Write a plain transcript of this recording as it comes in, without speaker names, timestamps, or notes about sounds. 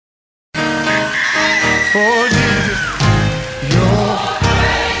Oh Jesus, your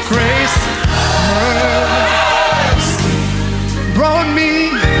grace, mercy brought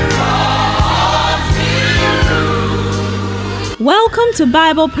me. Welcome to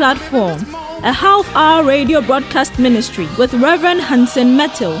Bible Platform, a half-hour radio broadcast ministry with Rev.Hansen,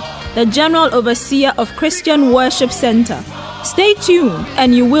 Mettle, the General Overseer of Christian Worship Center. Stay tuned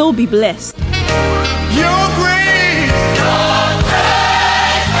and you will be blessed. Your grace and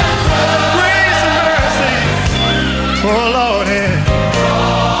mercy, oh Lord,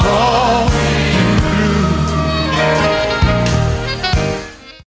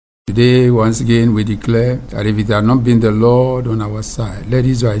 Today, once again, we declare that if it had not been the Lord on our side, let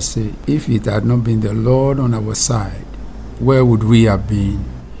Israel say, if it had not been the Lord on our side, where would we have been?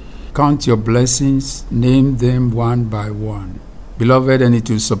 Count your blessings, name them one by one. Beloved, and it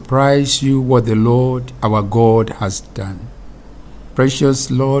will surprise you what the Lord, our God, has done. Precious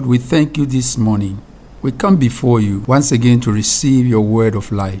Lord, we thank you this morning. We come before you once again to receive your word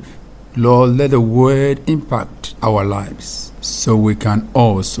of life. Lord, let the word impact our lives so we can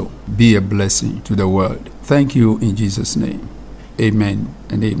also be a blessing to the world. Thank you in Jesus' name. Amen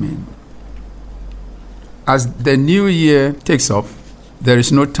and amen. As the new year takes off, there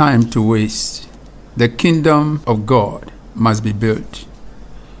is no time to waste. The kingdom of God must be built.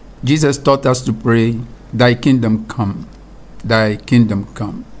 Jesus taught us to pray, thy kingdom come, thy kingdom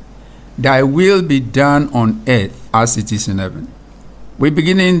come. Thy will be done on earth as it is in heaven. We're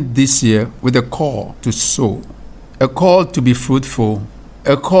beginning this year with a call to sow, a call to be fruitful,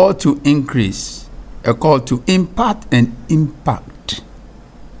 a call to increase, a call to impart and impact.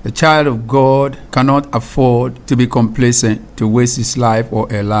 The child of God cannot afford to be complacent, to waste his life or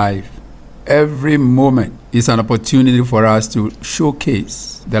her life. Every moment is an opportunity for us to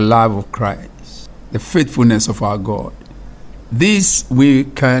showcase the love of Christ, the faithfulness of our God. This we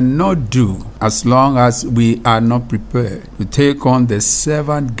cannot do as long as we are not prepared to take on the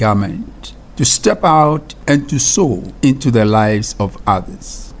servant garment, to step out and to sow into the lives of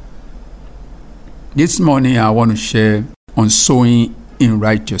others. This morning I want to share on sowing in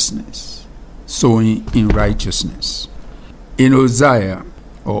righteousness. Sowing in righteousness. In Hosea,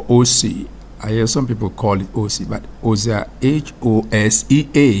 or O-C, I hear some people call it O-C, but Hosea,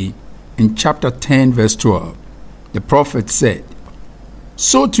 H-O-S-E-A, in chapter 10, verse 12, the prophet said,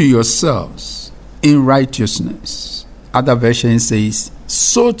 sow to yourselves in righteousness. Other version says,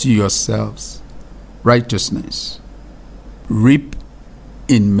 sow to yourselves righteousness. Reap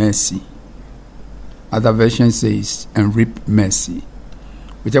in mercy. Other version says, and reap mercy.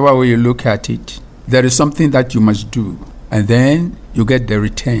 Whichever way you look at it, there is something that you must do, and then you get the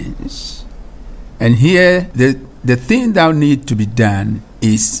returns. And here, the thing that needs to be done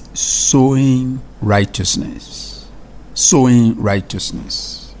is sowing righteousness. Sowing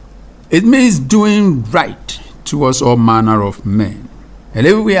righteousness. It means doing right towards all manner of men. And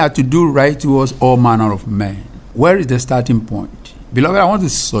if we are to do right towards all manner of men, where is the starting point? Beloved, I want to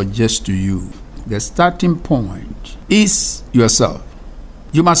suggest to you, the starting point is yourself.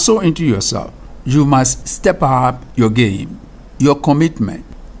 You must sow into yourself. You must step up your game, your commitment,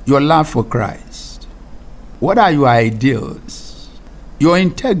 your love for Christ. What are your ideals? Your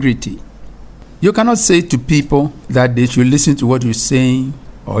integrity. You cannot say to people that they should listen to what you're saying,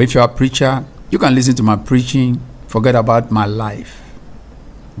 or if you're a preacher, you can listen to my preaching, forget about my life.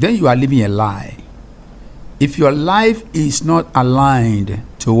 Then you are living a lie. If your life is not aligned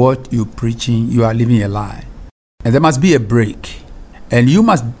to what you're preaching, you are living a lie. And there must be a break. And you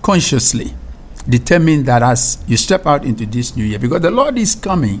must consciously determine that as you step out into this new year, because the Lord is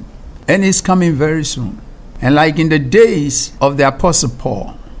coming, and He's coming very soon. And like in the days of the Apostle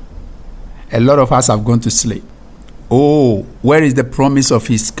Paul, a lot of us have gone to sleep. Oh, where is the promise of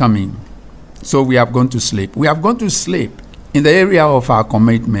His coming? So we have gone to sleep. We have gone to sleep in the area of our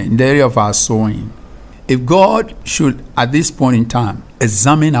commitment, in the area of our sowing. If God should, at this point in time,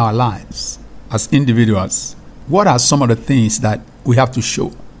 examine our lives as individuals, what are some of the things that we have to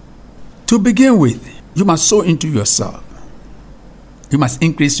show? To begin with, you must sow into yourself. You must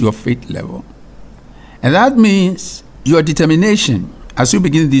increase your faith level. And that means your determination as you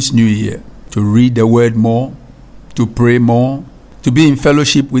begin this new year to read the word more, to pray more, to be in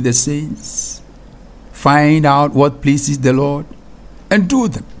fellowship with the saints, find out what pleases the Lord, and do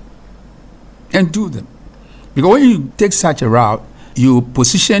them. And do them. Because when you take such a route, you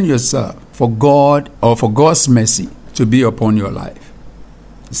position yourself for God or for God's mercy to be upon your life.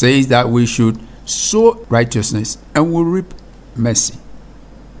 It says that we should sow righteousness and we'll reap mercy.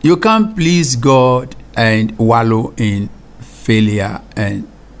 You can't please God and wallow in failure and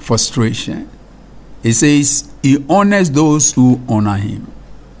frustration. It says He honors those who honor Him.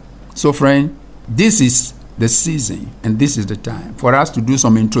 So friend, This is the season and this is the time for us to do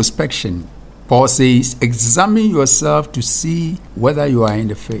some introspection. Paul says, examine yourself to see whether you are in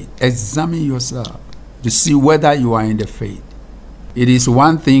the faith. Examine yourself to see whether you are in the faith. It is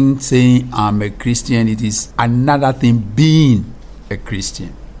one thing saying I'm a Christian. It is another thing being a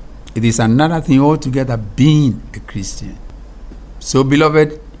Christian. It is another thing altogether being a Christian. So,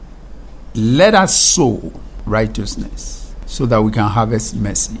 beloved, let us sow righteousness so that we can harvest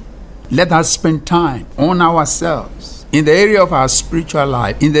mercy. Let us spend time on ourselves in the area of our spiritual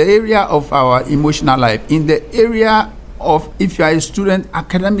life, in the area of our emotional life, in the area of, if you are a student,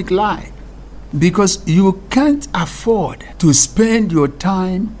 academic life. Because you can't afford to spend your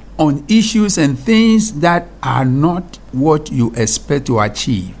time on issues and things that are not what you expect to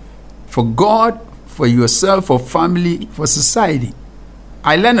achieve. For God, for yourself, for family, for society.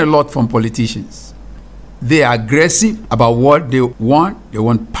 I learn a lot from politicians. They are aggressive about what they want. They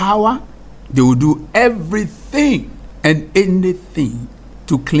want power. They will do everything and anything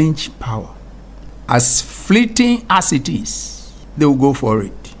to clinch power. As fleeting as it is, they will go for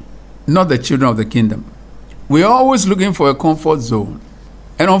it. Not the children of the kingdom. We're always looking for a comfort zone.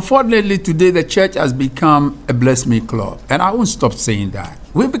 And unfortunately, today the church has become a bless me club. And I won't stop saying that.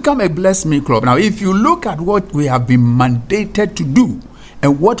 We've become a bless me club. Now, if you look at what we have been mandated to do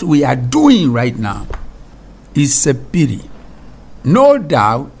and what we are doing right now, it's a pity. No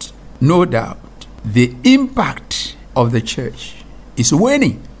doubt, the impact of the church is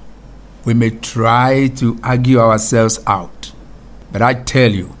waning. We may try to argue ourselves out. But I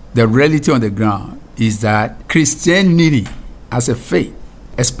tell you, the reality on the ground is that Christianity as a faith,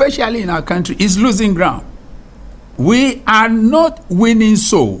 especially in our country, is losing ground. We are not winning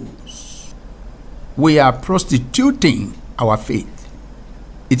souls. We are prostituting our faith.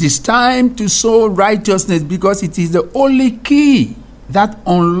 It is time to sow righteousness because it is the only key that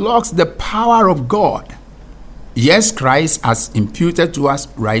unlocks the power of God. Yes, Christ has imputed to us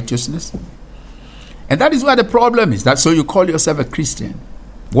righteousness. And that is where the problem is. That's so you call yourself a Christian.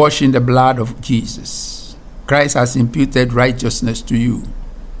 Wash in the blood of Jesus. Christ has imputed righteousness to you.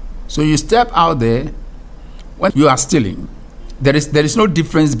 So you step out there when you are stealing. There is no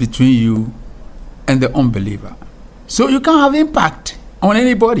difference between you and the unbeliever. So you can't have impact on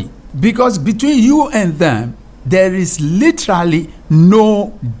anybody because between you and them, there is literally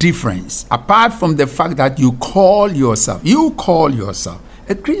no difference apart from the fact that you call yourself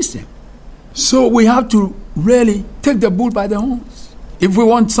a Christian. So we have to really take the bull by the horns. If we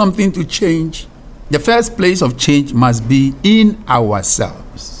want something to change, the first place of change must be in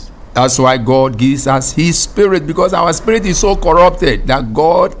ourselves. That's why God gives us His Spirit, because our spirit is so corrupted that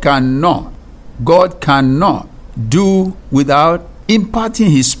God cannot do without imparting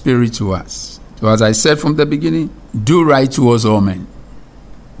His Spirit to us. So as I said from the beginning, do right towards all men.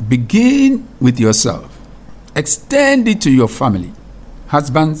 Begin with yourself. Extend it to your family.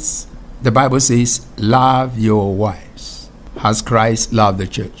 Husbands, the Bible says, love your wives. Has Christ loved the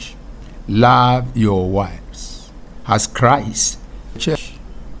church? Love your wives. Has Christ the church?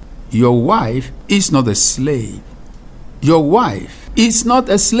 Your wife is not a slave. Your wife is not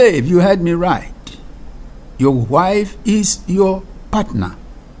a slave. You heard me right. Your wife is your partner,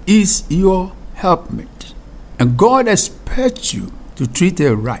 is your helpmate. And God expects you to treat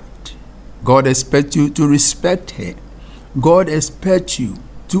her right. God expects you to respect her. God expects you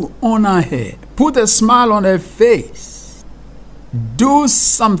to honor her. Put a smile on her face. Do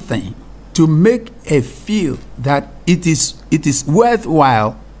something to make her feel that it is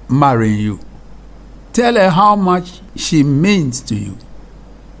worthwhile marrying you. Tell her how much she means to you.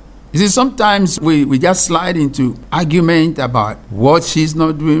 You see, sometimes we just slide into argument about what she's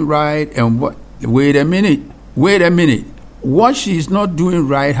not doing right and what. Wait a minute. What she's not doing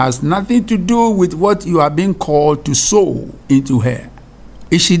right has nothing to do with what you are being called to sow into her.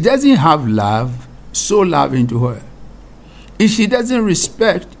 If she doesn't have love, sow love into her. If she doesn't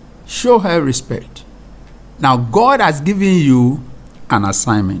respect, show her respect. Now, God has given you an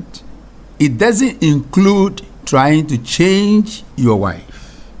assignment. It doesn't include trying to change your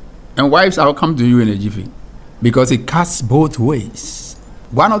wife. And wives, I'll come to you in a jiffy, because it cuts both ways.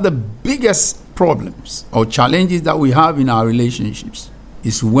 One of the biggest problems or challenges that we have in our relationships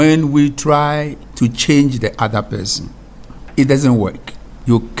is when we try to change the other person. It doesn't work.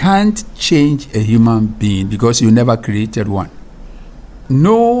 You can't change a human being because you never created one.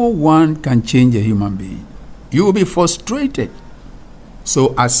 No one can change a human being. You will be frustrated.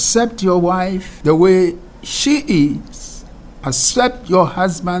 So accept your wife the way she is. Accept your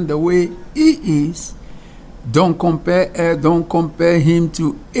husband the way he is. Don't compare her, don't compare him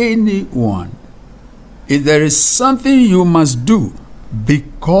to anyone. If there is something you must do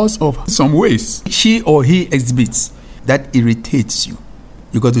because of some ways she or he exhibits that irritates you,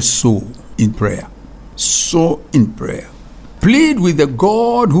 you got to sow in prayer. Sow in prayer. Plead with the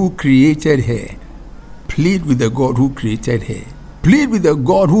God who created her. Plead with the God who created her. Plead with the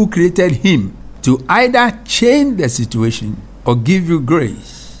God who created him to either change the situation or give you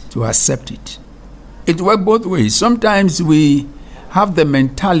grace to accept it. It works both ways. Sometimes we have the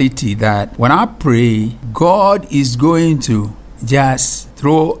mentality that when I pray, God is going to just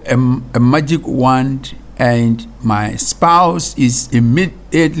throw a magic wand and my spouse is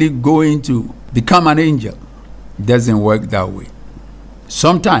immediately going to become an angel. It doesn't work that way.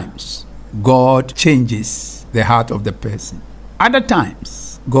 Sometimes God changes the heart of the person. Other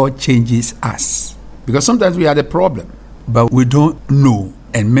times, God changes us. Because sometimes we are the problem, but we don't know.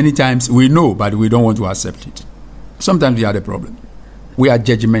 And many times we know, but we don't want to accept it. Sometimes we are the problem. We are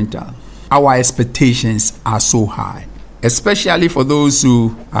judgmental. Our expectations are so high. Especially for those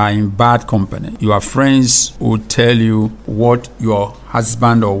who are in bad company. Your friends will tell you what your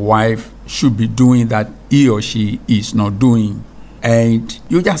husband or wife should be doing that he or she is not doing. And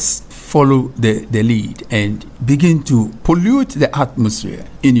you just follow the lead and begin to pollute the atmosphere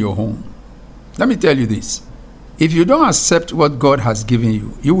in your home. Let me tell you this. If you don't accept what God has given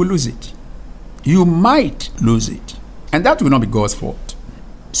you, you will lose it. You might lose it. And that will not be God's fault.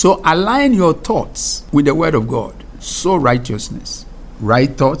 So align your thoughts with the word of God. Sow righteousness. Right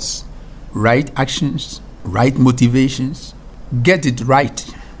thoughts, right actions, right motivations. Get it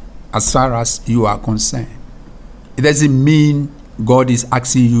right as far as you are concerned. It doesn't mean God is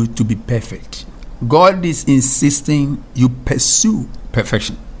asking you to be perfect. God is insisting you pursue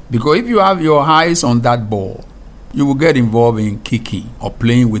perfection. Because if you have your eyes on that ball, you will get involved in kicking or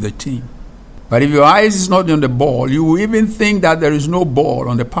playing with the team. But if your eyes is not on the ball, you will even think that there is no ball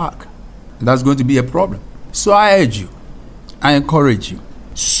on the park. That's going to be a problem. So I urge you, I encourage you,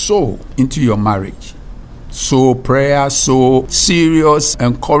 sow into your marriage. Sow prayer, sow serious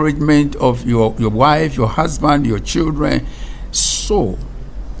encouragement of your wife, your husband, your children. Sow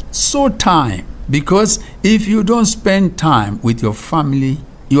time. Because if you don't spend time with your family,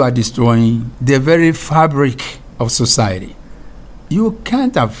 you are destroying the very fabric of society. You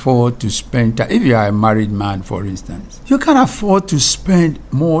can't afford to spend time. If you are a married man, for instance, you can't afford to spend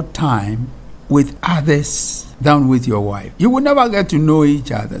more time with others than with your wife. You will never get to know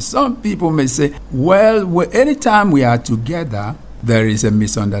each other. Some people may say, well, anytime we are together, there is a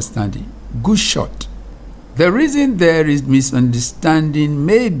misunderstanding. Good shot. The reason there is misunderstanding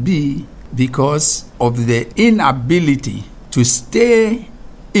may be because of the inability to stay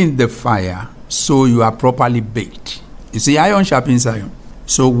in the fire so you are properly baked. You see, iron sharpens iron.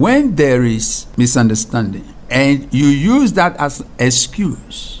 So when there is misunderstanding and you use that as an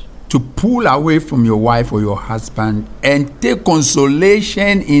excuse to pull away from your wife or your husband and take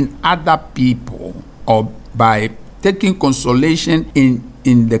consolation in other people, or by taking consolation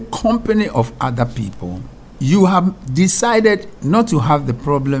in the company of other people, you have decided not to have the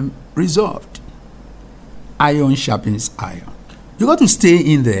problem resolved. Iron sharpens iron. You got to stay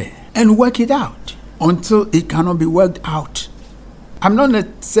in there and work it out until it cannot be worked out. I'm not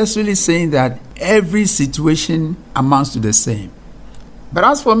necessarily saying that every situation amounts to the same. But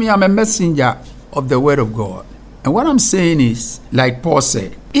as for me, I'm a messenger of the word of God. And what I'm saying is, like Paul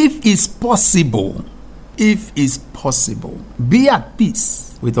said, if it's possible, be at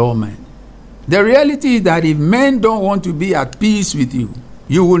peace with all men. The reality is that if men don't want to be at peace with you,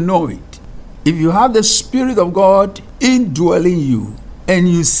 you will know it. If you have the Spirit of God indwelling you, and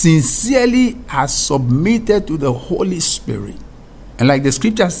you sincerely are submitted to the Holy Spirit, and like the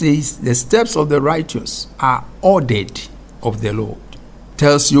scripture says, the steps of the righteous are ordered of the Lord.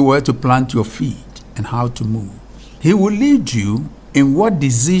 Tells you where to plant your feet and how to move. He will lead you in what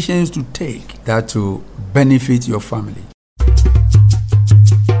decisions to take that will benefit your family.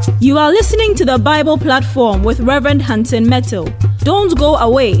 You are listening to the Bible Platform with Rev.Hansen Mettle. Don't go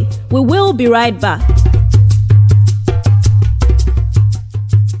away. We will be right back.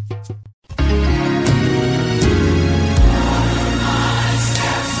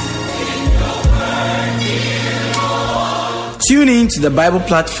 Tune in to the Bible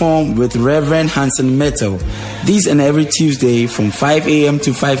Platform with Rev.Hansen Mettle. This and every Tuesday from 5 a.m.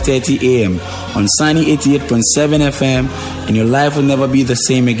 to 5:30 a.m. on Sunny 88.7 FM, and your life will never be the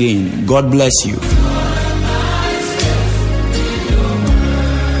same again. God bless you.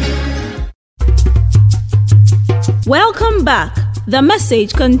 Welcome back. The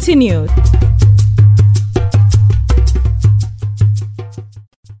message continued.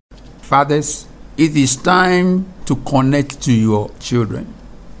 Fathers, it is time to connect to your children.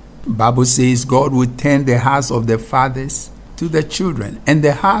 The Bible says God will turn the hearts of the fathers to the children, and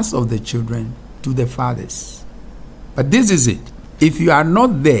the hearts of the children to the fathers. But this is it. If you are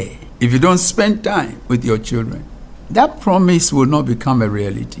not there, if you don't spend time with your children, that promise will not become a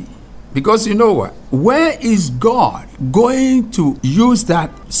reality. Because you know what? Where is God going to use that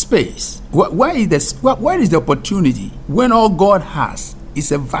space? Where is the opportunity when all God has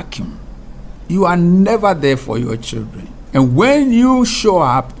is a vacuum? You are never there for your children. And when you show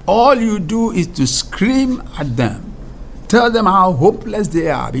up, all you do is to scream at them. Tell them how hopeless they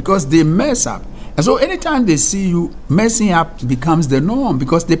are because they mess up. And so anytime they see you messing up becomes the norm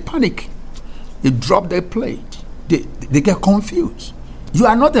because they panic. They drop their plate. They get confused. You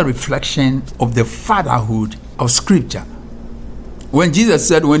are not a reflection of the fatherhood of Scripture. When Jesus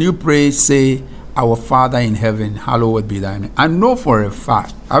said, when you pray, say, our Father in heaven, hallowed be thy name. I know for a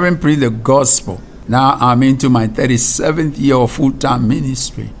fact, having preached the gospel, now I'm into my 37th year of full-time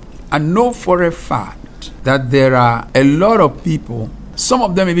ministry. I know for a fact that there are a lot of people, some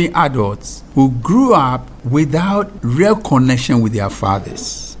of them even adults, who grew up without real connection with their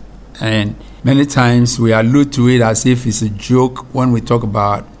fathers. And many times we allude to it as if it's a joke when we talk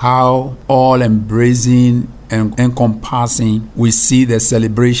about how all-embracing and encompassing we see the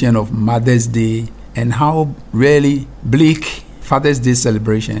celebration of Mother's Day and how really bleak Father's Day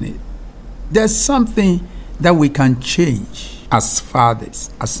celebration is. There's something that we can change as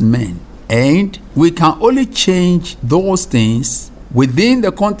fathers, as men. And we can only change those things within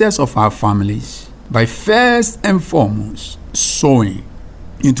the context of our families by first and foremost sowing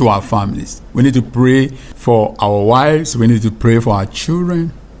into our families. We need to pray for our wives. We need to pray for our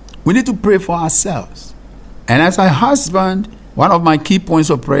children. We need to pray for ourselves. And as a husband, one of my key points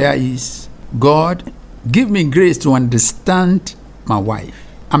of prayer is, God, give me grace to understand my wife.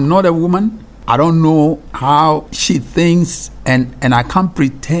 I'm not a woman. I don't know how she thinks, and I can't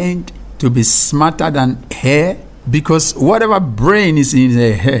pretend to be smarter than her, because whatever brain is in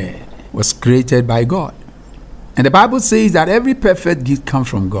her head was created by God. And the Bible says that every perfect gift comes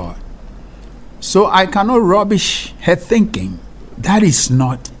from God. So I cannot rubbish her thinking. That is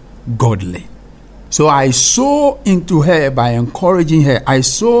not godly. So I sow into her by encouraging her. I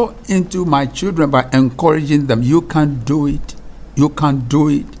sow into my children by encouraging them. You can do it. You can do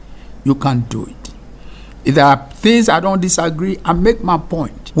it. You can do it. If there are things I don't disagree, I make my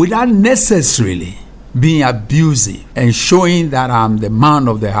point without necessarily being abusive and showing that I'm the man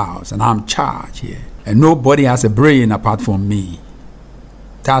of the house and I'm charged here and nobody has a brain apart from me.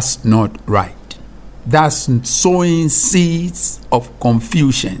 That's not right. That's sowing seeds of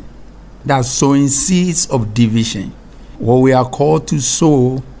confusion. That's sowing seeds of division. What we are called to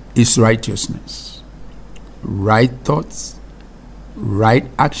sow is righteousness. Right thoughts, right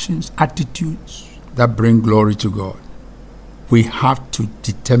actions, attitudes that bring glory to God. We have to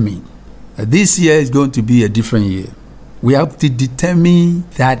determine that this year is going to be a different year. We have to determine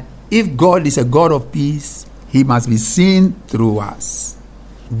that if God is a God of peace, He must be seen through us.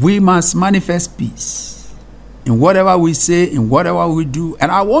 We must manifest peace in whatever we say, in whatever we do.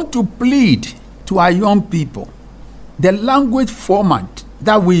 And I want to plead to our young people, the language format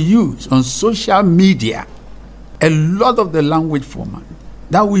that we use on social media, a lot of the language format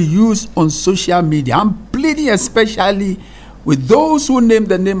that we use on social media, I'm pleading especially with those who name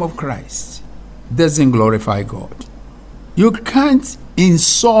the name of Christ, doesn't glorify God. You can't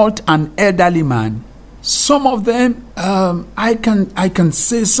insult an elderly man. Some of them, I can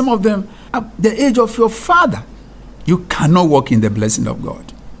say some of them at the age of your father. You cannot walk in the blessing of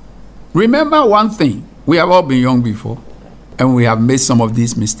God. Remember one thing, we have all been young before, and we have made some of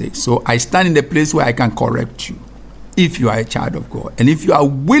these mistakes. So I stand in the place where I can correct you if you are a child of God. And if you are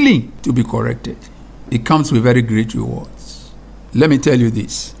willing to be corrected, it comes with very great rewards. Let me tell you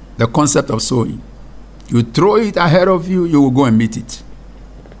this, the concept of sowing. You throw it ahead of you, you will go and meet it.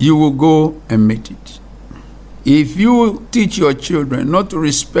 You will go and meet it. If you teach your children not to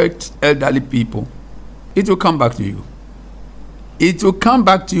respect elderly people, it will come back to you. It will come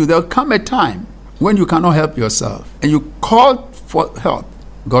back to you. There will come a time when you cannot help yourself and you call for help,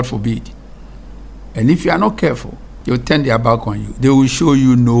 God forbid. And if you are not careful, they'll turn their back on you. They will show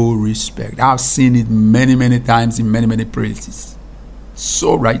you no respect. I've seen it many, many times in many, many places.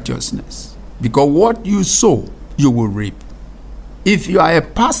 Sow righteousness. Because what you sow, you will reap. If you are a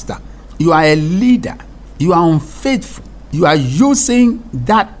pastor, you are a leader, you are unfaithful, you are using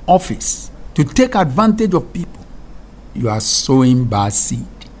that office to take advantage of people, you are sowing bad seed.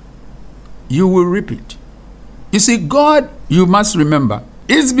 You will reap it. You see, God, you must remember,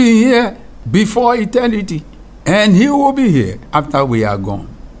 He's been here before eternity, and He will be here after we are gone.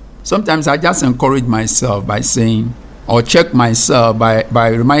 Sometimes I just encourage myself by saying, or check myself by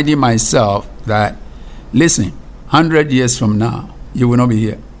reminding myself that, listen, 100 years from now, you will not be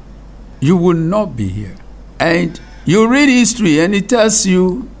here. You will not be here. And you read history and it tells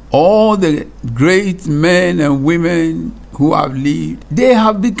you all the great men and women who have lived, they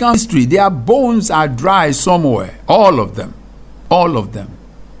have become history. Their bones are dry somewhere. All of them. All of them.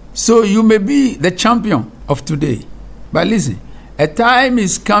 So you may be the champion of today. But listen, a time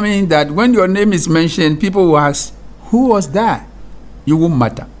is coming that when your name is mentioned, people will ask, who was that? You won't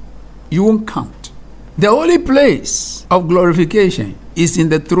matter. You won't count. The only place of glorification is in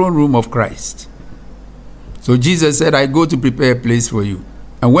the throne room of Christ. So Jesus said, I go to prepare a place for you.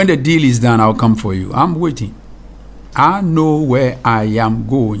 And when the deal is done, I'll come for you. I'm waiting. I know where I am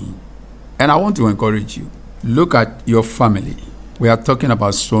going. And I want to encourage you. Look at your family. We are talking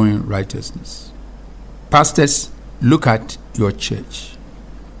about sowing righteousness. Pastors, look at your church.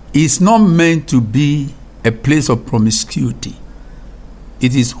 It's not meant to be a place of promiscuity.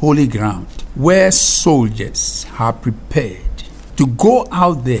 It is holy ground where soldiers are prepared to go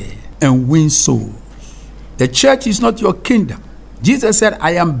out there and win souls. The church is not your kingdom. Jesus said,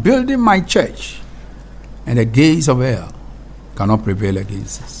 I am building my church, and the gates of hell cannot prevail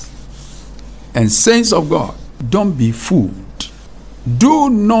against us. And saints of God, don't be fooled. Do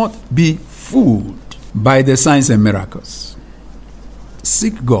not be fooled by the signs and miracles.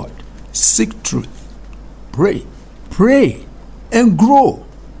 Seek God. Seek truth. Pray. Pray and grow.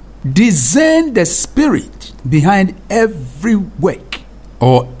 Discern the spirit behind every work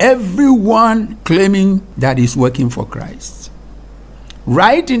or everyone claiming that is working for Christ.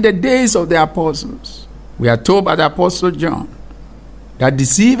 Right in the days of the apostles, we are told by the Apostle John that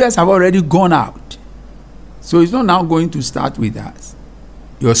deceivers have already gone out. So it's not now going to start with us.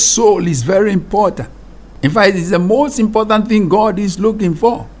 Your soul is very important. In fact, it's the most important thing God is looking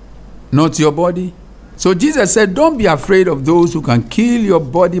for, not your body. So Jesus said, don't be afraid of those who can kill your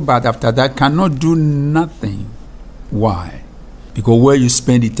body, but after that cannot do nothing. Why? Because where you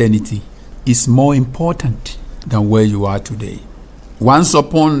spend eternity is more important than where you are today. Once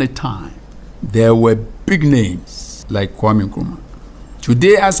upon a time, there were big names like Kwame Nkrumah.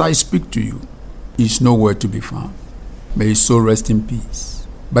 Today, as I speak to you, he's nowhere to be found. May his soul rest in peace.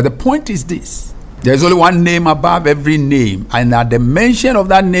 But the point is this. There's only one name above every name, and at the mention of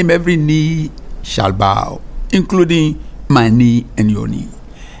that name, every knee shall bow, including my knee and your knee.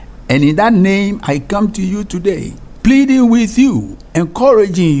 And in that name, I come to you today, pleading with you,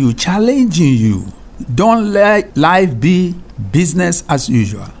 encouraging you, challenging you. Don't let life be business as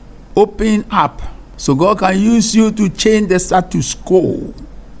usual. Open up so God can use you to change the status quo,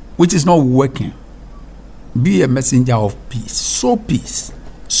 which is not working. Be a messenger of peace. Sow peace.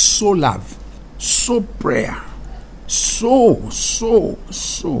 Sow love. Sow prayer. Sow.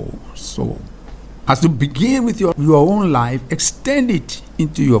 As to begin with your own life, extend it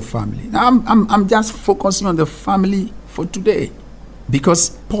into your family. Now, I'm just focusing on the family for today.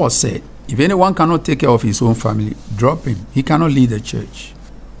 Because Paul said, if anyone cannot take care of his own family, drop him. He cannot lead a church.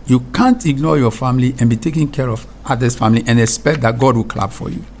 You can't ignore your family and be taking care of others' family and expect that God will clap for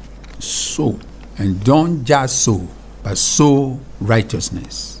you. Sow. And don't just sow, but sow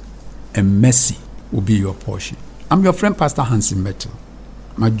righteousness. And mercy will be your portion. I'm your friend, Pastor Hansen Mettle.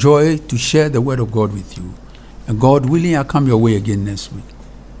 My joy to share the word of God with you. And God willing, I'll come your way again next week.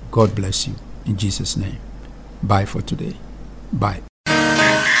 God bless you. In Jesus' name. Bye for today. Bye.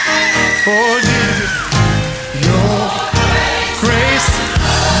 Oh, Jesus, your grace,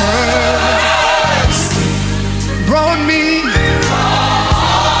 mercy brought me.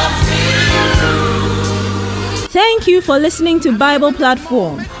 Thank you for listening to Bible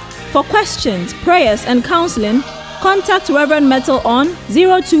Platform. For questions, prayers, and counseling, contact Rev. Mettle on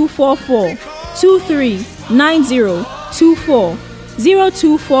 0244 239024,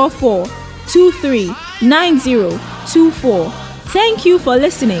 0244 239024. Thank you for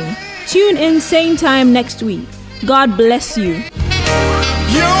listening. Tune in same time next week. God bless you.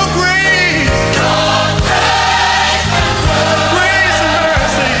 Your grace.